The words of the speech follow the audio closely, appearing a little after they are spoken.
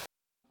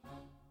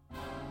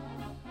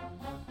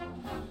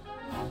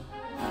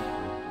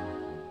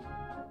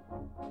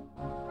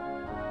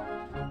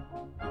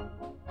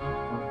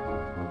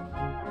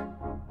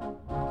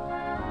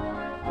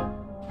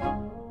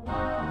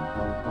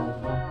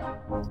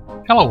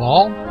Hello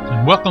all,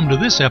 and welcome to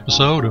this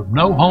episode of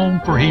No Home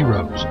for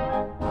Heroes.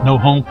 No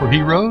Home for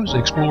Heroes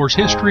explores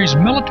history's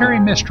military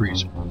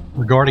mysteries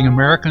regarding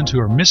Americans who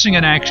are missing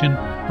in action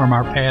from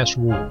our past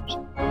wars.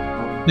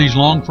 These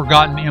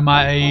long-forgotten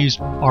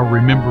MIAs are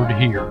remembered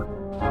here.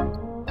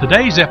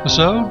 Today's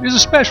episode is a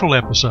special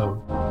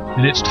episode,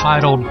 and it's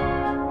titled,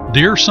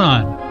 Dear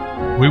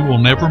Son, We Will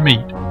Never Meet.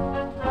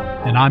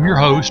 And I'm your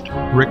host,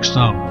 Rick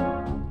Stone.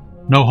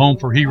 No Home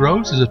for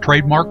Heroes is a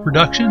trademark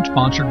production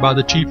sponsored by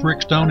the Chief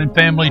Rick Stone and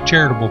Family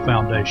Charitable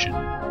Foundation.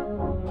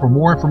 For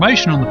more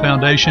information on the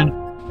foundation,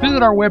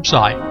 visit our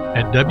website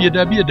at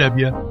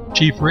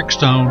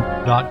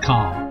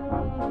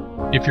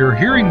www.chiefrickstone.com. If you're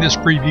hearing this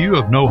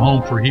preview of No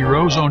Home for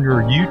Heroes on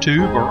your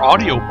YouTube or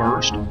audio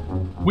burst,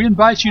 we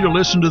invite you to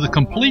listen to the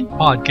complete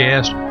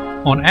podcast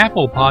on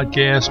Apple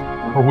Podcasts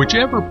or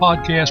whichever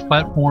podcast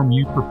platform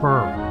you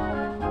prefer.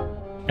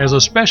 As a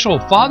special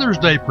Father's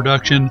Day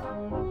production,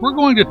 we're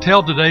going to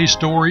tell today's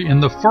story in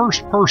the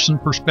first-person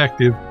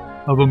perspective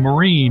of a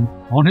Marine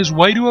on his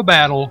way to a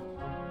battle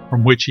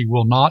from which he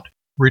will not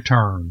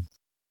return.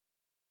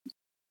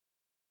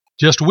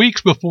 Just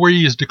weeks before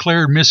he is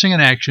declared missing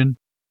in action,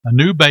 a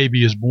new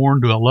baby is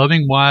born to a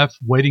loving wife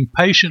waiting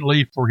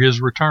patiently for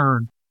his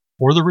return,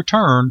 or the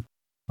return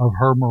of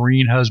her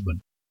Marine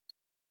husband.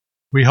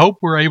 We hope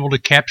we're able to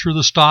capture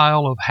the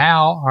style of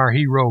how our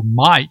hero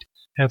might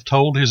have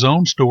told his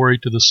own story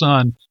to the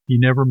son he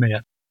never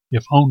met,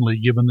 if only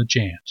given the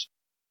chance.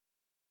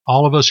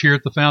 All of us here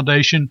at the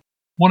Foundation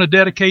want to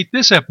dedicate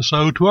this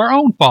episode to our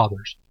own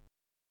fathers.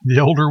 The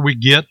older we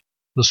get,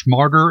 the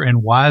smarter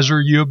and wiser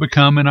you have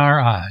become in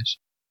our eyes.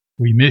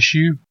 We miss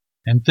you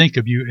and think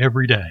of you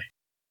every day.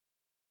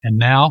 And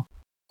now,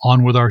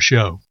 on with our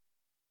show.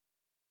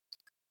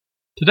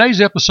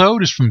 Today's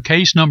episode is from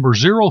case number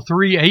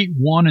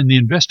 0381 in the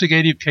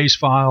investigative case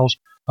files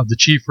of the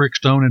Chief Rick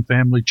Stone and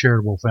Family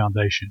Charitable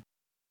Foundation.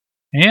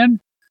 And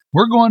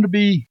we're going to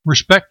be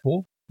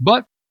respectful,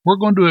 but we're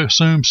going to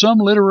assume some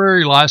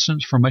literary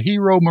license from a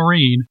hero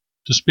Marine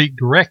to speak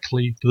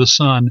directly to the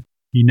son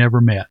he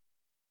never met.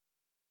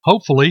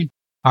 Hopefully,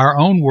 our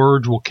own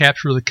words will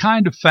capture the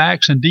kind of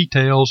facts and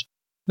details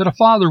that a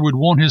father would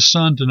want his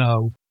son to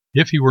know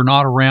if he were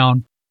not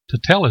around to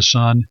tell his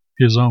son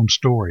his own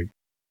story.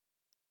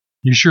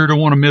 You sure don't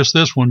want to miss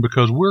this one,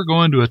 because we're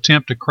going to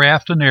attempt to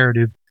craft a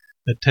narrative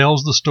that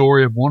tells the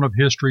story of one of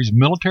history's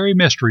military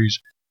mysteries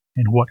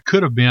and what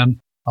could have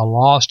been a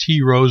lost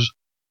hero's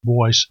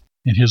voice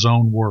in his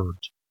own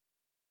words.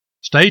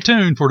 Stay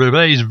tuned for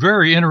today's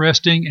very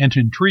interesting and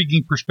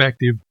intriguing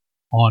perspective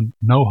on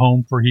No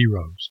Home for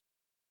Heroes.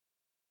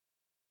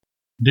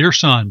 Dear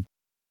son,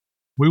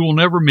 we will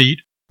never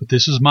meet, but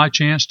this is my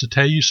chance to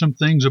tell you some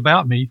things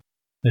about me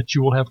that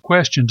you will have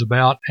questions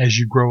about as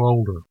you grow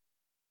older.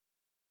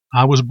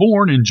 I was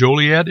born in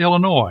Joliet,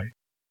 Illinois,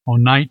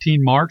 on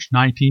 19 March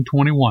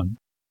 1921.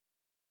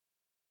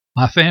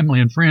 My family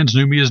and friends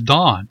knew me as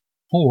Don,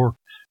 or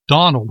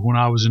Donald when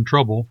I was in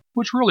trouble,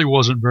 which really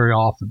wasn't very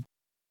often.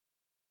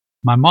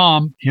 My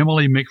mom,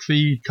 Emily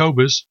McPhee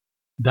Kobus,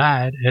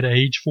 died at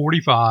age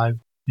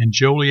 45 in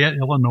Joliet,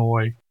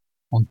 Illinois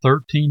on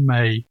 13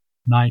 May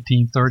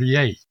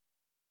 1938.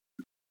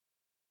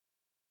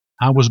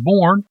 I was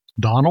born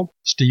Donald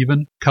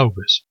Stephen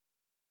Kobus,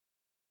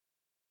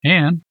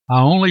 and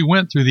I only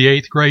went through the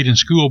 8th grade in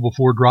school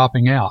before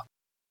dropping out.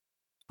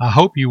 I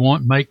hope you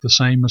won't make the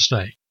same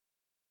mistake.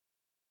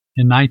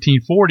 In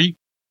 1940,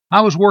 I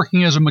was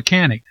working as a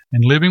mechanic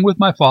and living with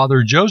my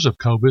father, Joseph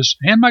Kobus,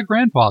 and my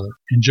grandfather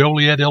in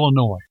Joliet,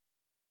 Illinois.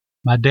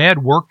 My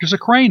dad worked as a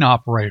crane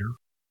operator.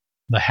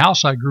 The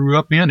house I grew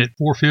up in at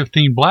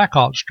 415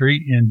 Blackhawk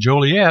Street in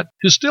Joliet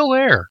is still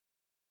there.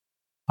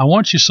 I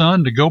want you,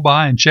 son, to go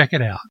by and check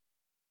it out.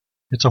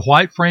 It's a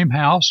white frame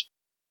house.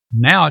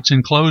 Now it's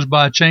enclosed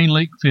by a chain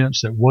link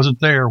fence that wasn't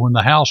there when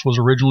the house was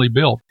originally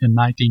built in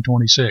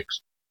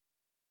 1926.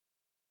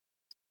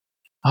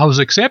 I was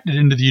accepted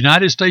into the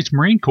United States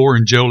Marine Corps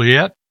in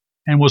Joliet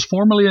and was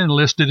formally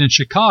enlisted in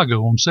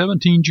Chicago on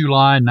 17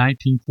 July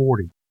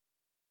 1940.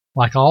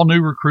 Like all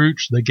new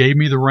recruits, they gave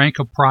me the rank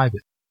of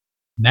private.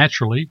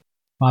 Naturally,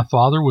 my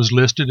father was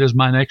listed as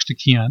my next of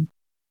kin,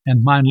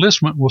 and my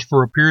enlistment was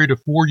for a period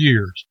of 4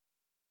 years.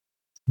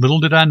 Little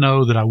did I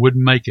know that I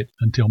wouldn't make it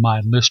until my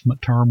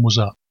enlistment term was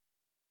up.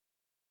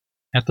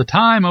 At the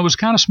time, I was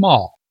kind of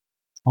small,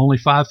 only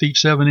 5 feet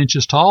 7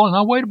 inches tall, and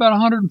I weighed about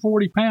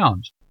 140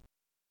 pounds.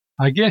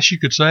 I guess you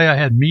could say I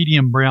had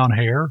medium brown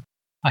hair.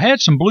 I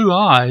had some blue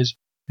eyes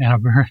and a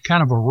very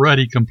kind of a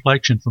ruddy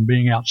complexion from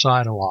being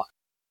outside a lot.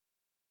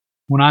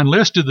 When I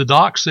enlisted, the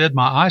doc said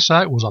my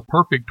eyesight was a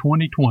perfect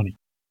 20/20.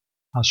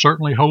 I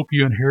certainly hope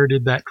you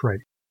inherited that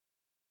trait.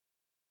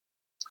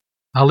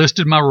 I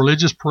listed my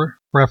religious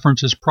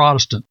preference as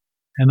Protestant,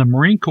 and the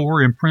Marine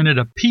Corps imprinted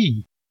a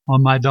P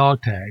on my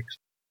dog tags.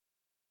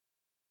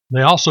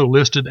 They also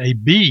listed a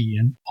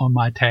B on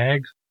my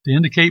tags to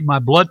indicate my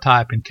blood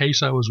type in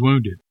case I was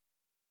wounded.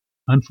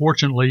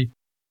 Unfortunately,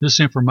 this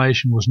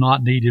information was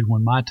not needed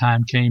when my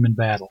time came in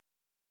battle.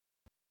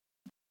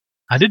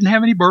 I didn't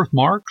have any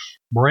birthmarks,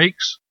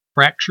 breaks,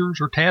 fractures,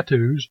 or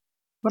tattoos,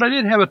 but I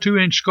did have a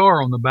 2-inch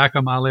scar on the back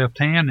of my left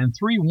hand and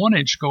 3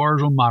 1-inch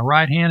scars on my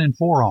right hand and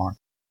forearm.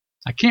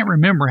 I can't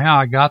remember how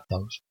I got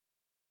those.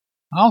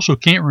 I also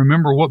can't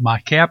remember what my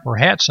cap or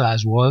hat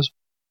size was,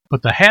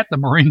 but the hat the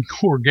Marine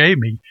Corps gave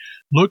me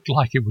looked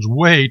like it was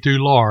way too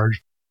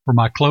large for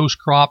my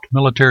close-cropped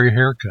military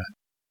haircut.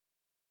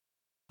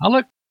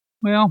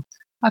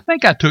 I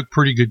think I took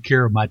pretty good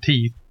care of my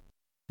teeth,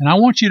 and I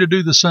want you to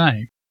do the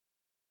same.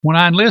 When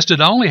I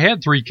enlisted, I only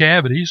had 3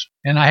 cavities,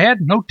 and I had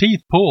no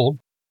teeth pulled,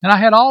 and I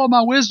had all of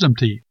my wisdom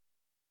teeth.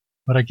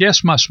 But I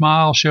guess my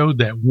smile showed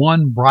that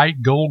one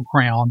bright gold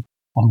crown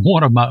on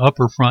one of my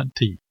upper front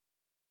teeth.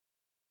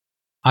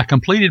 I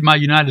completed my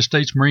United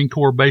States Marine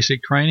Corps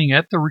basic training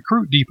at the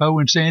Recruit Depot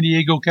in San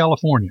Diego,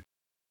 California.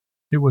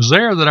 It was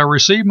there that I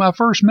received my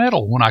first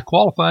medal when I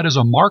qualified as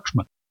a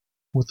marksman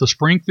with the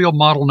Springfield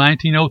Model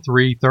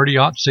 1903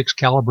 .30-06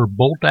 caliber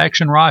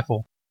bolt-action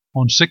rifle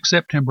on 6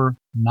 September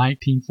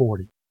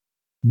 1940.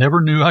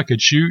 Never knew I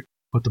could shoot,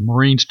 but the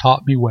Marines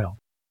taught me well.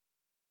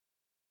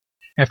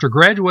 After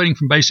graduating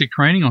from basic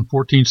training on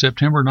 14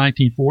 September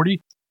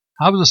 1940,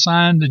 I was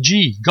assigned to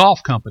G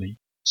Golf Company,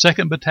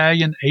 2nd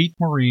Battalion, 8th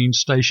Marines,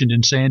 stationed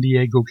in San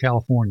Diego,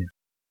 California.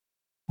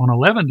 On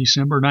 11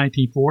 December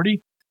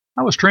 1940,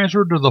 I was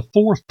transferred to the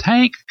 4th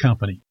Tank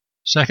Company,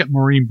 2nd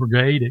Marine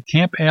Brigade at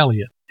Camp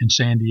Elliott in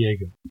San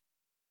Diego.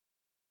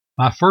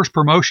 My first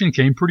promotion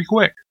came pretty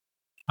quick.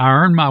 I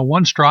earned my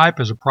 1 stripe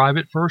as a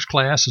private first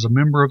class as a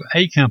member of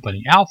A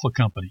Company, Alpha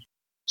Company,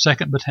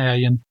 2nd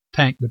Battalion,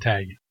 Tank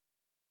Battalion.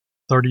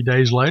 30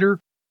 days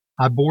later,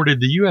 I boarded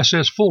the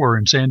USS Fuller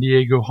in San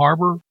Diego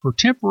Harbor for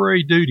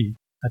temporary duty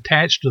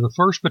attached to the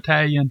 1st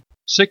Battalion,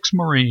 6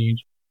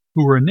 Marines,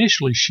 who were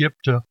initially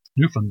shipped to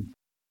Newfoundland.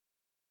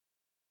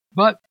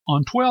 But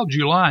on 12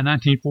 July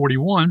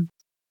 1941,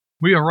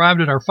 we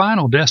arrived at our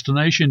final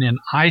destination in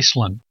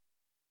Iceland.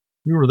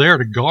 We were there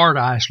to guard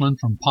Iceland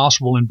from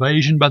possible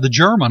invasion by the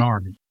German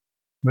army.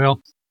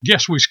 Well,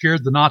 guess we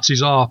scared the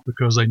Nazis off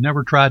because they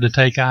never tried to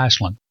take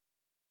Iceland.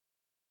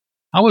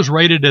 I was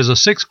rated as a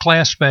 6th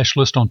class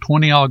specialist on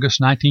 20 August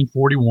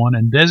 1941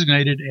 and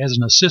designated as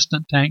an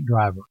assistant tank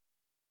driver.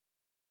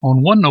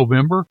 On 1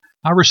 November,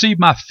 I received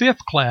my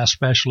 5th class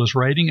specialist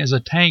rating as a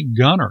tank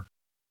gunner.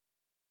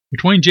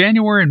 Between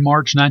January and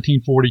March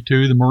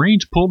 1942, the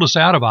Marines pulled us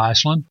out of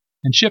Iceland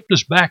and shipped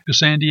us back to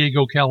San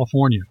Diego,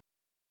 California.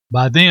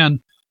 By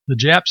then, the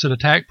Japs had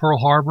attacked Pearl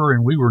Harbor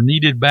and we were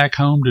needed back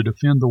home to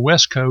defend the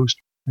West Coast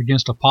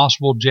against a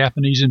possible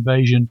Japanese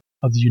invasion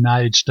of the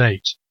United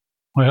States.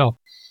 Well,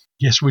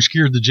 guess we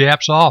scared the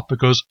Japs off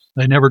because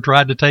they never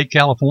tried to take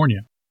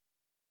California.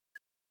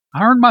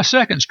 I earned my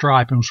 2nd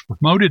stripe and was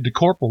promoted to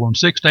corporal on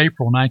 6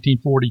 April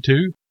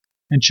 1942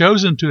 and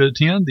chosen to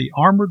attend the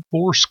Armored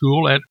Force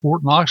School at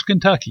Fort Knox,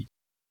 Kentucky.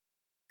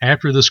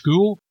 After the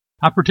school,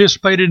 I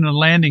participated in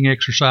landing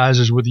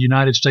exercises with the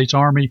United States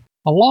Army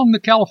along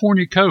the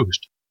California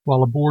coast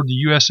while aboard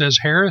the USS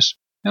Harris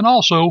and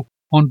also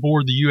on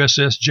board the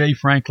USS J.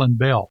 Franklin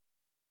Bell.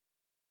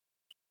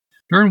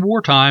 During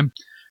wartime,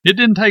 it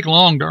didn't take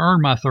long to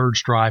earn my 3rd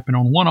stripe, and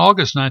on 1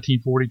 August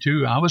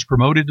 1942, I was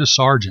promoted to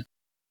sergeant.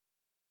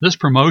 This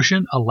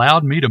promotion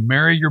allowed me to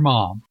marry your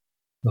mom,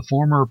 the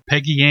former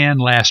Peggy Ann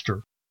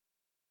Laster.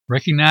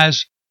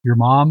 Recognize your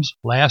mom's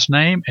last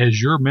name as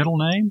your middle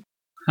name?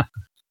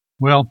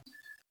 Well,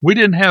 we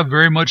didn't have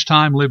very much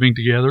time living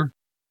together,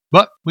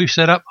 but we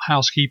set up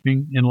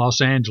housekeeping in Los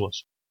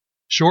Angeles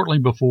shortly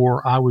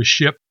before I was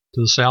shipped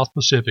to the South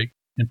Pacific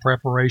in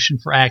preparation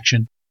for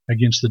action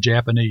against the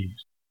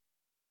Japanese.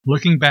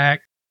 Looking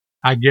back,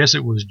 I guess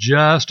it was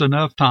just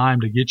enough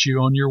time to get you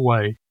on your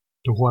way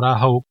to what I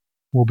hope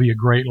will be a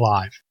great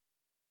life.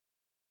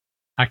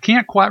 I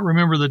can't quite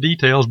remember the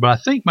details, but I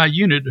think my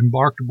unit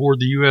embarked aboard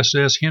the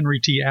USS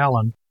Henry T.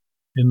 Allen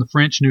in the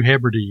French New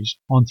Hebrides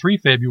on 3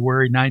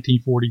 February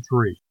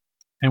 1943,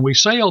 and we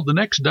sailed the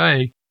next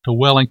day to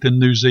Wellington,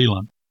 New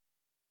Zealand.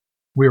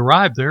 We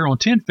arrived there on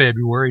 10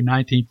 February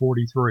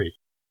 1943.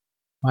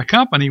 My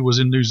company was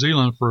in New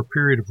Zealand for a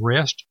period of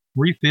rest,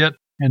 refit,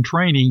 and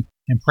training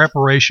in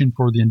preparation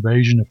for the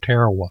invasion of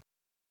Tarawa.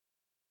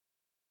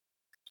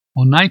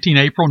 On 19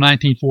 April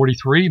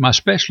 1943, my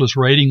specialist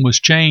rating was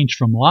changed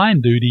from line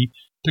duty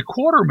to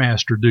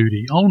quartermaster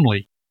duty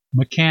only,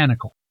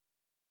 mechanical.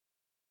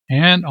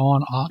 And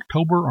on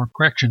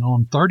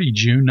 30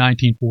 June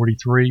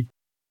 1943,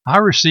 I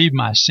received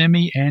my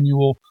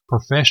semi-annual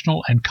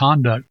professional and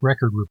conduct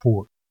record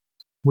report,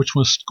 which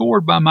was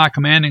scored by my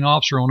commanding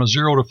officer on a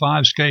 0 to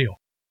 5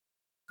 scale.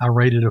 I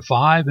rated a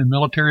 5 in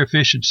military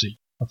efficiency,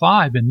 a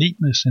 5 in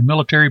neatness and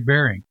military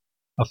bearing,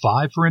 a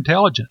 5 for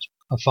intelligence,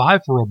 a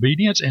 5 for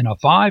obedience, and a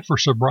 5 for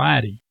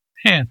sobriety.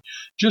 And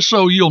just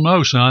so you'll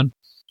know, son,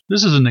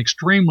 this is an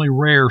extremely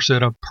rare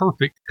set of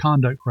perfect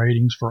conduct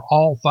ratings for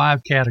all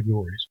 5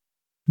 categories.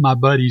 My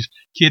buddies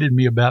kidded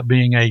me about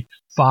being a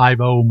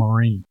 5-0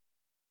 Marine.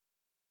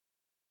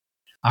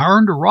 I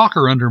earned a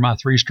rocker under my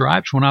 3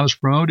 stripes when I was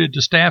promoted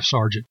to Staff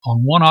Sergeant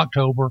on 1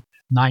 October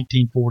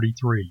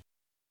 1943.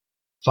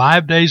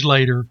 5 days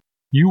later,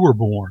 you were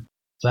born,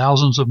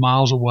 thousands of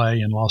miles away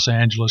in Los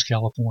Angeles,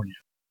 California.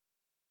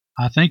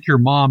 I think your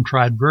mom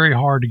tried very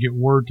hard to get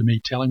word to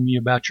me telling me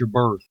about your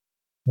birth,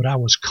 but I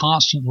was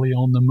constantly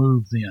on the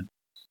move then,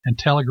 and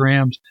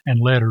telegrams and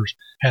letters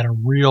had a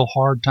real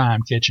hard time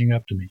catching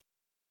up to me.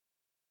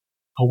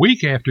 A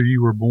week after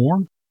you were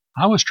born,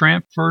 I was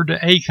transferred to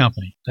A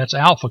Company, that's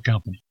Alpha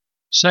Company,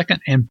 2nd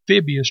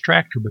Amphibious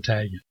Tractor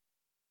Battalion.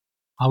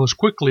 I was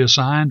quickly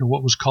assigned to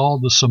what was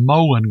called the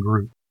Samoan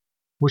Group,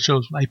 which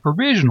was a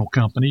provisional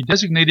company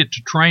designated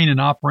to train in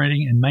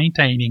operating and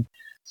maintaining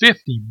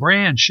 50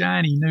 brand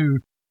shiny new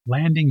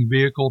Landing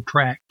Vehicle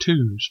Track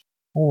 2s,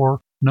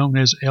 or known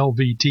as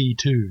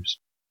LVT-2s.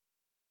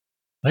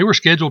 They were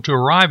scheduled to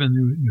arrive in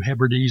New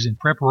Hebrides in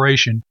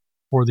preparation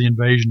for the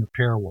invasion of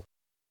Tarawa.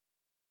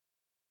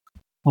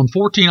 On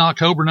 14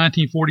 October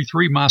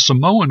 1943, my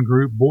Samoan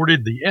group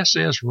boarded the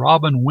SS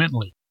Robin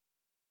Wintley,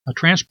 a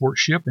transport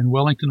ship in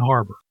Wellington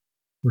Harbor,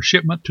 for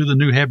shipment to the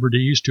New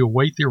Hebrides to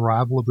await the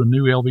arrival of the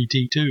new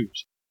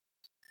LVT-2s.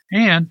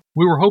 And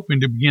we were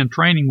hoping to begin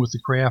training with the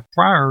craft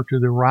prior to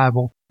the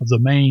arrival of the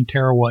main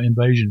Tarawa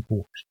invasion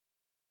force.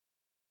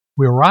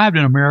 We arrived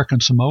in American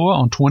Samoa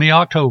on 20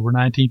 October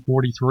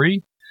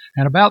 1943,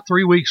 and about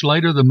 3 weeks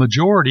later the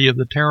majority of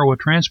the Tarawa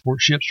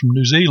transport ships from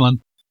New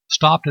Zealand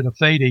stopped at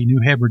Efede,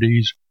 New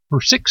Hebrides,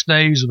 for 6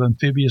 days of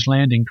amphibious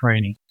landing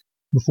training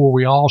before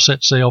we all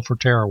set sail for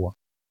Tarawa.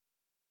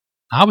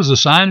 I was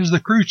assigned as the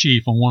crew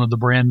chief on one of the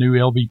brand new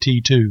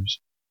LVT-2s.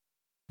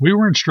 We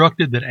were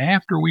instructed that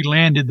after we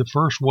landed the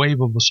first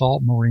wave of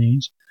assault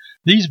Marines,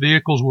 these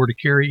vehicles were to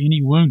carry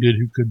any wounded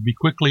who could be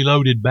quickly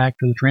loaded back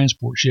to the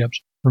transport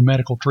ships for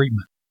medical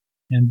treatment,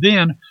 and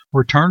then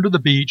return to the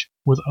beach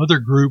with other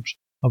groups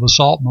of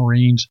assault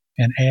Marines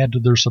and add to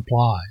their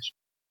supplies.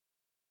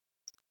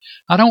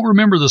 I don't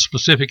remember the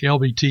specific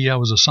LVT I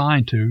was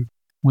assigned to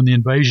when the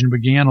invasion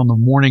began on the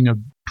morning of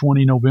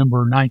 20 November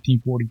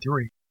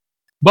 1943,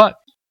 but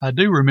I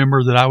do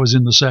remember that I was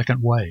in the second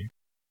wave.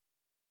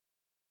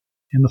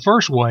 In the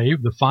first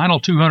wave, the final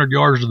 200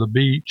 yards of the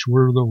beach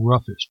were the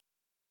roughest.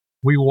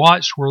 We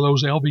watched for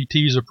those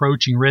LVTs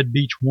approaching Red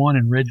Beach 1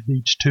 and Red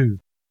Beach 2.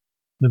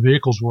 The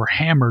vehicles were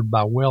hammered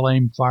by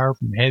well-aimed fire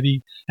from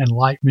heavy and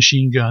light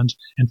machine guns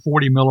and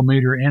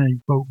 40mm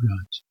anti-boat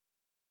guns.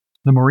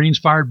 The Marines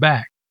fired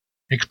back,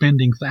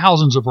 expending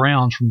thousands of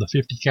rounds from the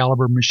 50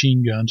 caliber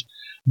machine guns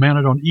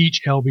mounted on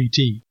each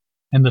LVT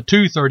and the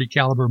two 30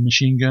 caliber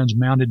machine guns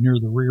mounted near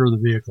the rear of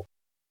the vehicle.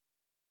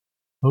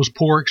 Those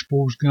poor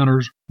exposed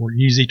gunners were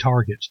easy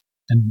targets,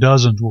 and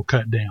dozens were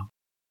cut down.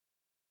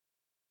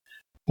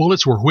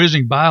 Bullets were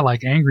whizzing by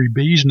like angry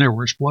bees, and there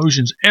were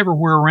explosions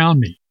everywhere around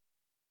me.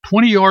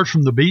 20 yards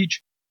from the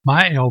beach,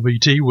 my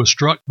LVT was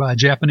struck by a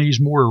Japanese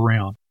mortar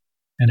round,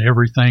 and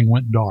everything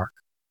went dark.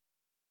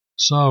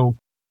 So,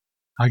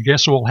 I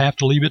guess we'll have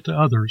to leave it to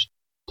others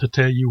to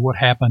tell you what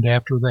happened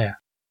after that.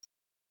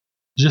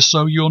 Just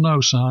so you'll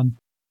know, son,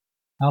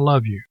 I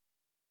love you,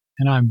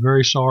 and I'm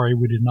very sorry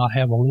we did not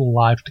have a little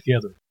life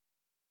together.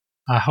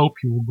 I hope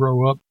you will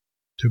grow up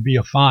to be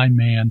a fine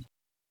man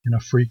in a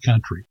free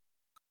country.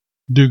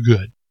 Do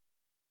good.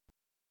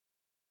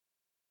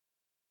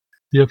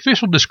 The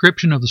official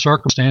description of the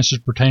circumstances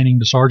pertaining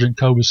to Sergeant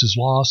Cobus's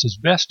loss is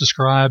best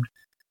described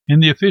in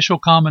the official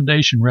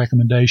commendation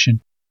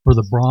recommendation for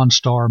the Bronze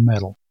Star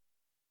Medal.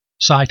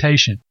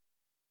 Citation: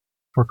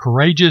 for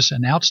courageous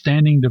and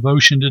outstanding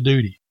devotion to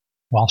duty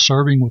while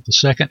serving with the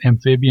 2nd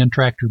Amphibian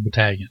Tractor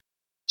Battalion,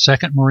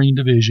 2nd Marine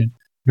Division,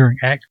 during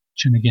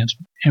action against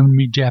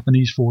enemy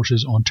Japanese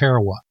forces on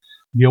Tarawa,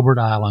 Gilbert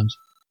Islands,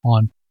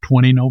 on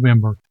 20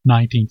 November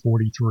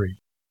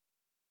 1943.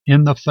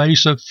 In the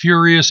face of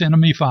furious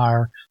enemy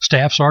fire,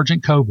 Staff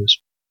Sergeant Cobus,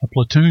 a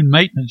platoon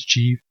maintenance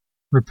chief,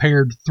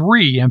 repaired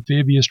 3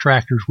 amphibious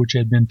tractors which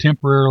had been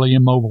temporarily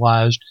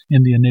immobilized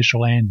in the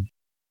initial landing.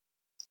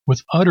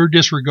 With utter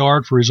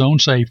disregard for his own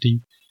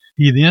safety,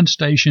 he then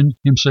stationed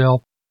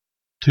himself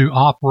to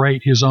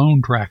operate his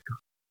own tractor,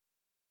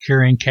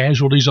 carrying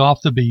casualties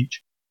off the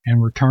beach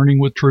and returning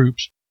with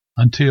troops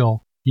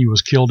until he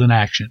was killed in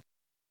action.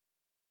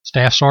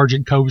 Staff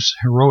Sergeant Cobus'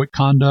 heroic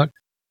conduct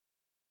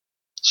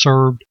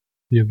served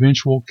the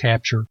eventual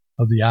capture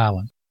of the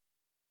island,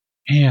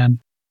 and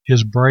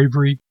his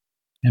bravery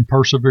and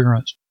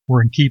perseverance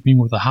were in keeping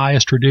with the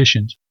highest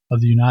traditions of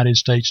the United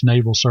States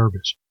Naval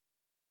Service.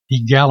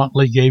 He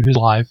gallantly gave his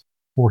life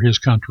for his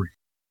country.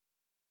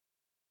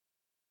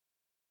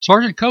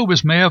 Sergeant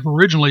Cobus may have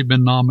originally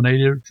been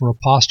nominated for a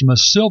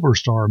posthumous Silver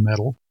Star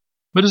Medal,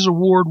 but his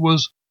award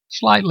was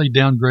slightly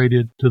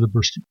downgraded to the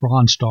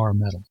Bronze Star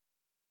Medal.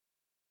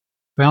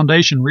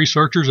 Foundation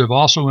researchers have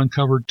also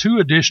uncovered 2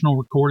 additional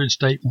recorded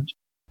statements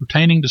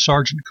pertaining to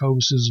Sergeant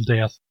Cobus's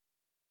death.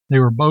 They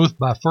were both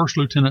by First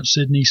Lieutenant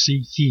Sidney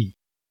C. Key,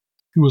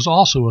 who was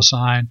also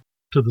assigned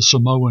to the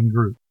Samoan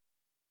group.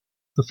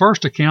 The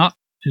first account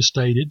is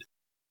stated,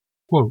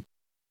 quote,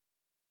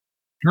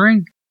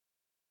 during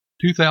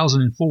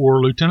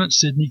 2004, Lieutenant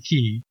Sidney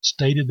Key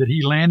stated that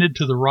he landed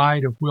to the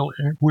right of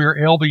where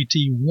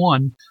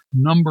LVT-1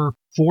 number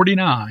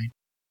 49,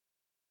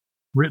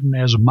 written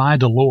as My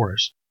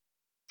Dolores,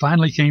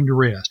 finally came to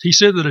rest. He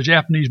said that a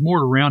Japanese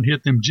mortar round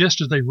hit them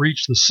just as they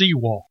reached the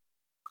seawall.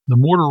 The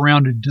mortar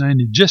rounded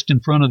just in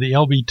front of the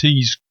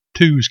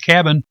LBT-2's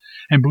cabin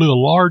and blew a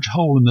large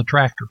hole in the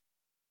tractor.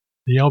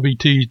 The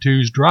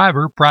LBT-2's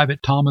driver,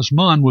 Private Thomas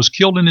Munn, was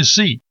killed in his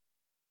seat,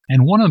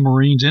 and one of the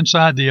Marines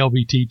inside the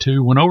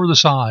LBT-2 went over the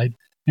side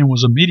and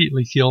was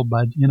immediately killed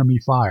by enemy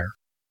fire.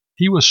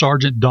 He was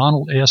Sergeant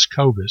Donald S.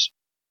 Cobus,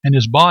 and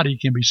his body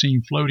can be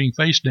seen floating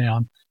face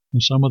down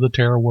in some of the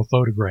Tarawa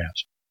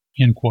photographs."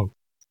 End quote.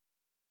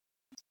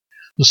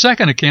 The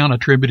second account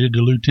attributed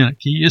to Lieutenant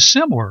Key is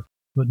similar,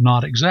 but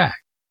not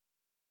exact.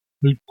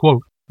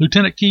 Quote,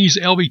 "Lieutenant Key's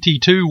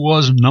LBT-2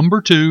 was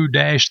number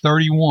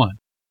 2-31,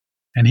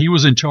 and he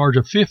was in charge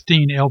of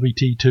 15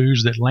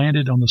 LBT-2s that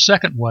landed on the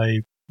second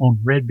wave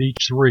on Red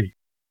Beach 3.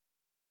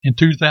 In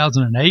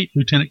 2008,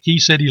 Lieutenant Key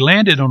said he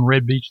landed on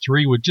Red Beach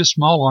 3 with just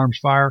small arms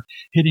fire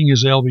hitting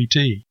his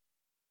LBT.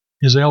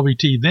 His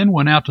LBT then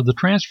went out to the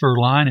transfer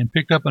line and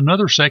picked up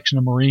another section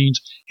of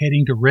Marines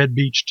heading to Red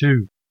Beach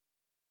 2.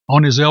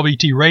 On his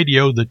LBT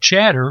radio, the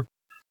chatter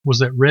was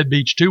that Red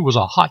Beach 2 was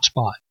a hot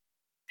spot,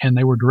 and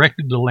they were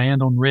directed to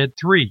land on Red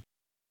 3.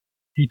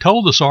 He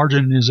told the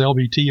sergeant in his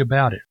LBT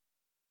about it.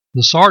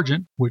 The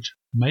sergeant, which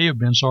may have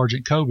been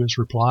Sergeant Cobus,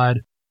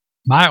 replied,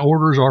 'My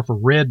orders are for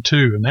Red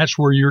 2, and that's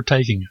where you're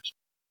taking us.'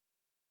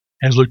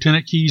 As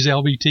Lieutenant Key's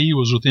LBT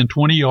was within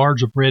 20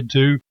 yards of Red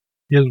 2,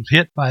 it was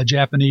hit by a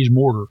Japanese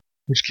mortar,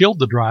 which killed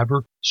the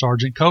driver,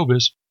 Sergeant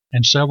Cobus,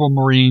 and several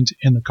Marines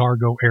in the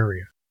cargo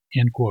area."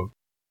 End quote.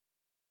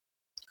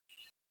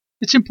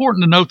 It's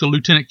important to note that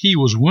Lieutenant Key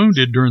was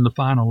wounded during the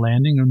final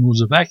landing and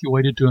was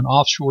evacuated to an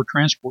offshore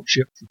transport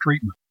ship for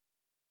treatment.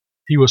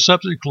 He was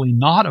subsequently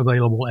not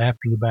available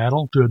after the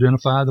battle to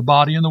identify the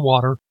body in the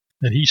water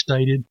that he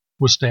stated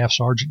was Staff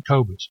Sergeant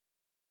Cobus.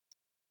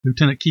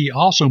 Lieutenant Key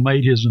also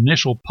made his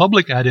initial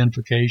public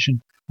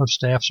identification of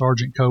Staff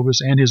Sergeant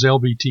Cobus and his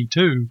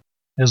LBT-2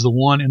 as the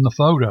one in the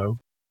photo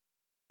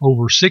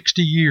over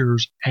 60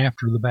 years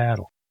after the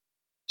battle.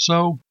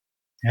 So,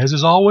 as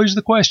is always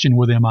the question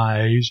with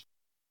MIAs,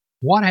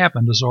 what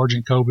happened to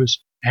Sergeant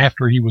Cobus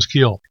after he was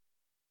killed?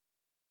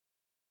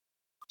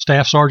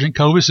 Staff Sergeant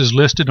Cobus is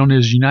listed on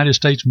his United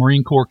States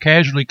Marine Corps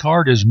casualty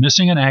card as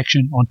missing in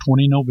action on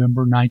 20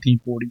 November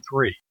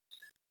 1943.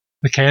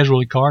 The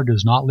casualty card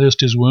does not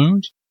list his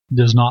wounds,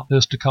 does not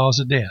list the cause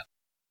of death.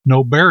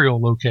 No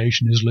burial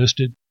location is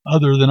listed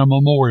other than a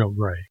memorial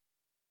grave.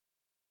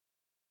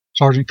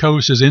 Sergeant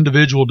Cobus's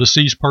individual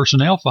deceased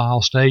personnel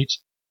file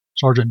states,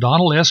 Sergeant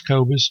Donald S.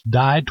 Cobus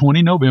died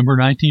 20 November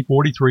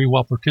 1943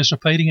 while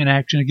participating in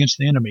action against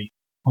the enemy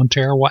on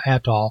Tarawa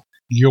Atoll,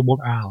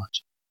 Gilbert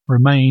Islands.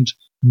 Remains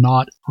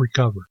not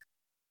recovered.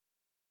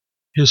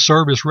 His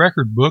service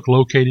record book,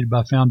 located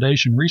by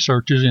Foundation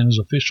researchers in his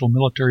official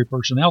military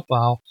personnel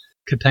file,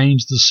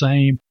 contains the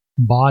same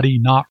body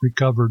not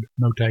recovered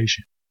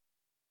notation.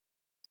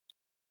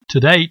 To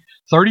date,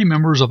 30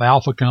 members of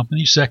Alpha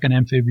Company, 2nd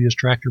Amphibious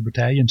Tractor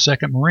Battalion,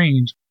 2nd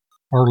Marines,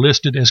 are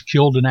listed as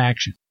killed in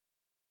action.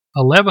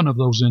 11 of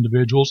those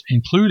individuals,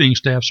 including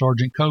Staff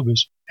Sergeant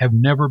Cobus, have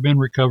never been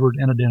recovered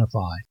and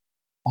identified.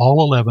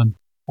 All 11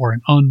 are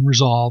in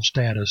unresolved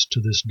status to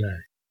this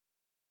day.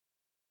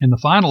 In the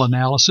final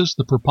analysis,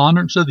 the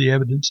preponderance of the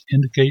evidence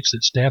indicates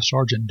that Staff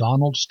Sergeant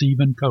Donald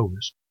Stephen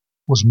Cobus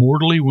was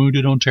mortally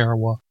wounded on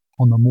Tarawa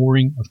on the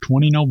morning of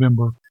 20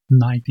 November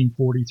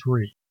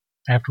 1943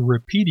 after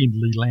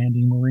repeatedly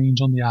landing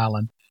Marines on the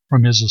island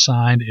from his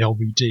assigned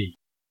LBT.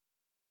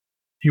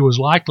 He was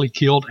likely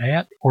killed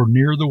at or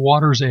near the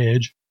water's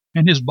edge,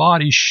 and his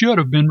body should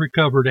have been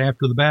recovered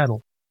after the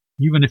battle,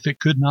 even if it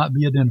could not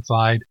be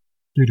identified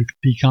due to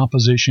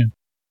decomposition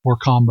or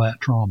combat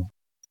trauma.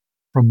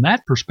 From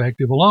that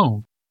perspective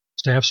alone,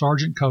 Staff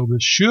Sergeant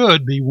Cobus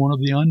should be one of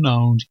the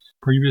unknowns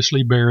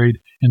previously buried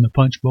in the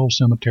Punch Bowl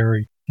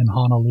Cemetery in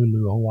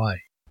Honolulu, Hawaii.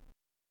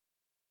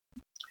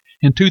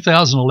 In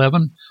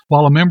 2011,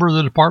 while a member of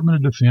the Department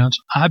of Defense,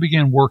 I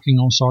began working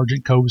on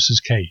Sergeant Cobus's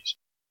case.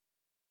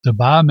 The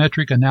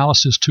biometric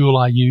analysis tool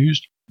I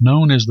used,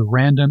 known as the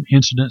Random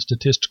Incident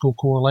Statistical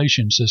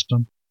Correlation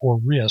System, or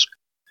RISC,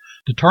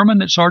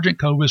 determined that Sergeant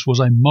Cobus was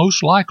a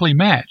most likely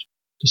match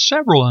to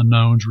several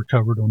unknowns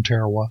recovered on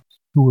Tarawa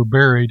who were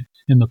buried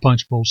in the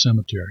Punch Bowl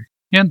Cemetery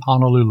in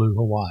Honolulu,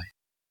 Hawaii.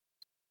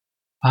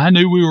 I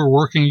knew we were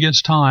working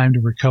against time to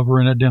recover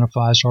and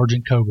identify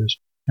Sergeant Cobus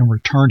and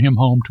return him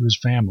home to his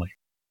family.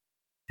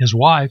 His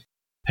wife,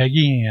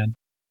 Peggy Ann,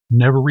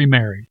 never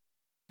remarried,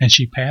 and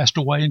she passed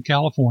away in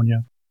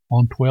California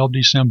on 12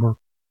 December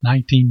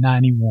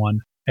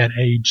 1991 at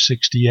age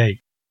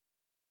 68.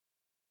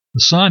 The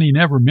son he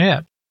never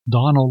met,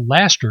 Donald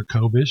Laster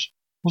Cobus,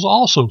 was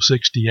also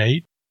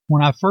 68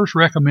 when I first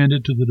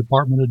recommended to the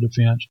Department of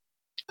Defense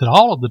that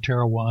all of the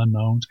Tarawa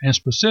unknowns, and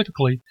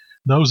specifically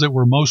those that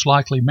were most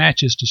likely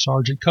matches to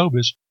Sergeant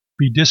Cobus,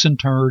 be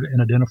disinterred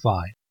and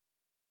identified.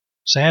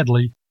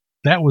 Sadly,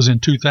 that was in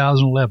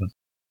 2011,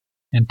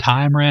 and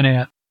time ran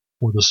out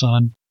for the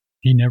son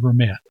he never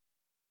met,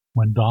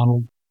 when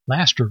Donald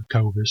Laster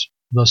Cobus,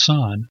 the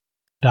son,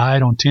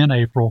 died on 10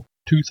 April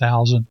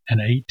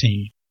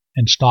 2018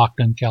 in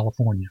Stockton,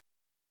 California.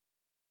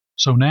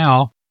 So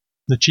now,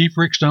 the Chief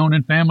Rick Stone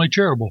and Family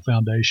Charitable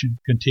Foundation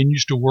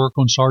continues to work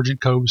on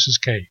Sergeant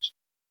Kovas' case,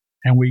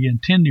 and we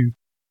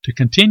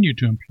continue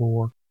to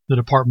implore the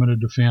Department of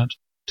Defense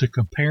to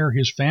compare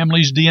his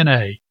family's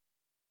DNA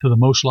to the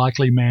most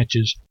likely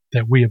matches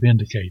that we have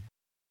indicated.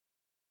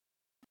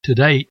 To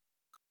date,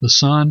 the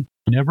son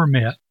never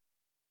met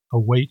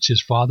awaits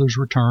his father's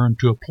return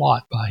to a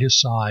plot by his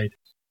side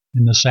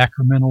in the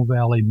Sacramento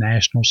Valley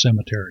National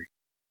Cemetery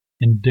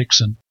in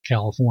Dixon,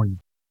 California.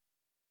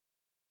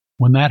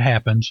 When that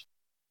happens,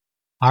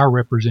 our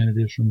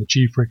representatives from the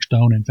Chief Rick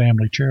Stone and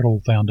Family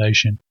Charitable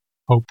Foundation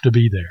hope to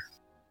be there.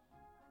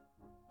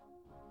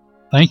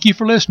 Thank you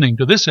for listening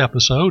to this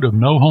episode of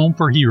No Home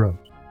for Heroes.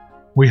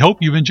 We hope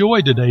you've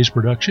enjoyed today's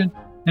production,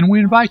 and we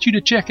invite you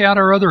to check out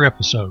our other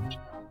episodes.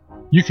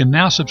 You can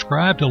now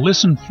subscribe to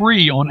listen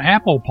free on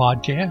Apple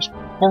Podcasts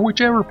or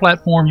whichever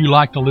platform you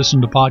like to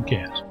listen to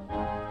podcasts.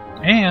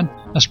 And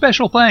a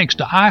special thanks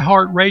to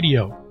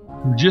iHeartRadio,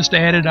 who just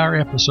added our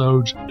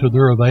episodes to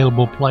their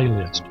available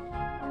playlist.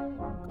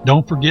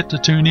 Don't forget to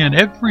tune in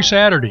every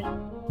Saturday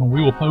when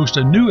we will post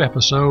a new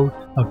episode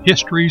of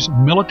History's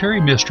Military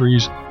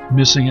Mysteries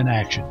Missing in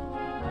Action.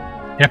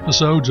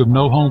 Episodes of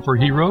No Home for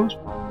Heroes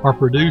are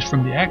produced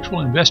from the actual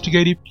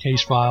investigative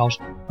case files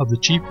of the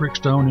Chief Rick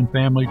Stone and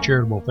Family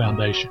Charitable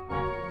Foundation,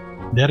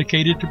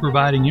 dedicated to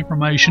providing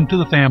information to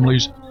the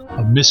families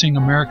of missing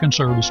American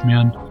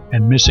servicemen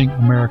and missing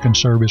American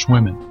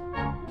servicewomen.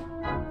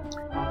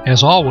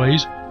 As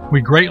always,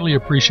 we greatly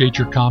appreciate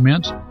your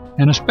comments,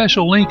 and a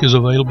special link is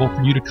available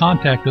for you to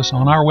contact us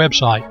on our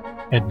website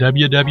at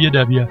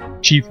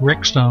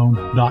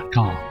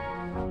www.chiefrickstone.com.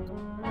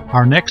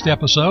 Our next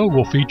episode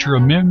will feature a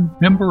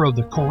member of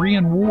the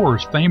Korean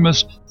War's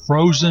famous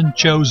Frozen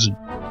Chosen,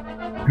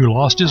 who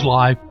lost his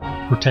life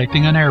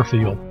protecting an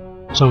airfield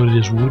so that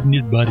his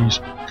wounded buddies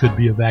could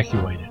be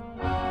evacuated.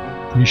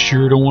 You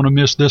sure don't want to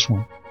miss this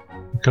one,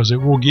 because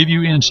it will give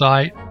you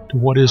insight to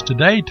what is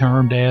today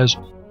termed as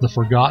the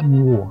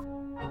Forgotten War,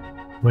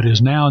 but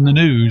is now in the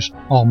news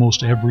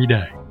almost every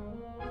day.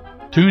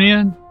 Tune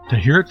in to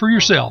hear it for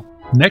yourself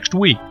next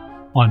week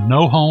on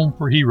No Home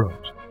for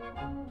Heroes.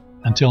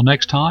 Until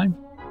next time,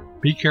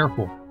 be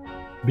careful,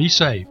 be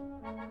safe,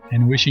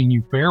 and wishing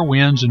you fair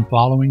winds and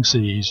following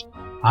seas,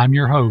 I'm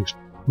your host,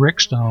 Rick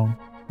Stone,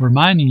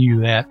 reminding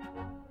you that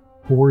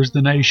poor is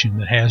the nation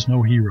that has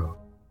no hero,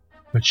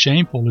 but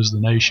shameful is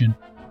the nation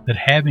that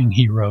having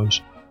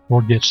heroes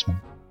forgets them.